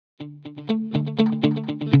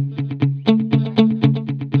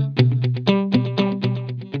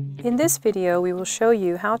In this video, we will show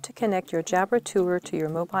you how to connect your Jabra Tour to your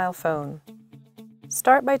mobile phone.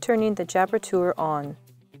 Start by turning the Jabra Tour on.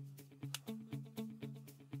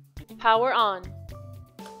 Power on.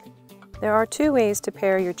 There are two ways to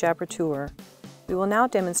pair your Jabra Tour. We will now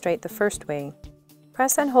demonstrate the first way.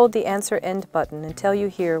 Press and hold the Answer End button until you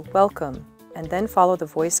hear Welcome, and then follow the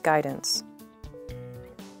voice guidance.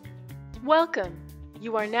 Welcome!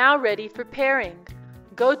 You are now ready for pairing.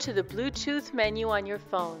 Go to the Bluetooth menu on your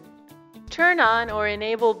phone. Turn on or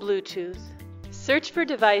enable Bluetooth. Search for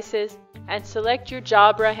devices and select your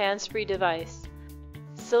Jabra hands-free device.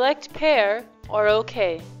 Select Pair or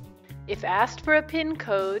OK. If asked for a PIN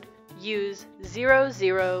code, use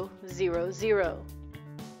 0000.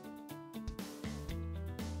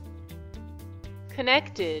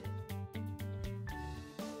 Connected.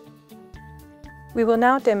 We will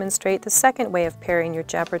now demonstrate the second way of pairing your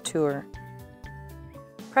Jabra Tour.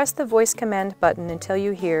 Press the voice command button until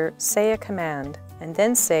you hear Say a command, and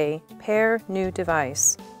then say Pair New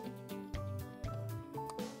Device.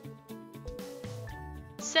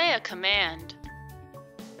 Say a command.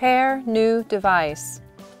 Pair New Device.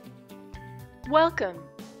 Welcome!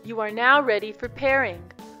 You are now ready for pairing.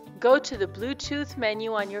 Go to the Bluetooth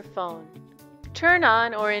menu on your phone. Turn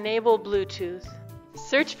on or enable Bluetooth.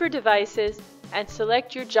 Search for devices and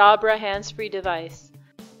select your Jabra hands-free device.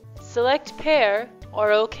 Select Pair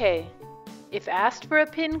or OK. If asked for a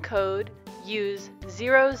PIN code, use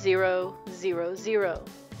 0000.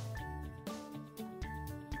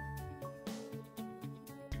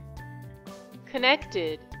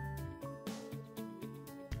 Connected.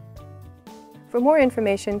 For more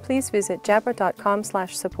information, please visit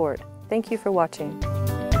jabra.com/support. Thank you for watching.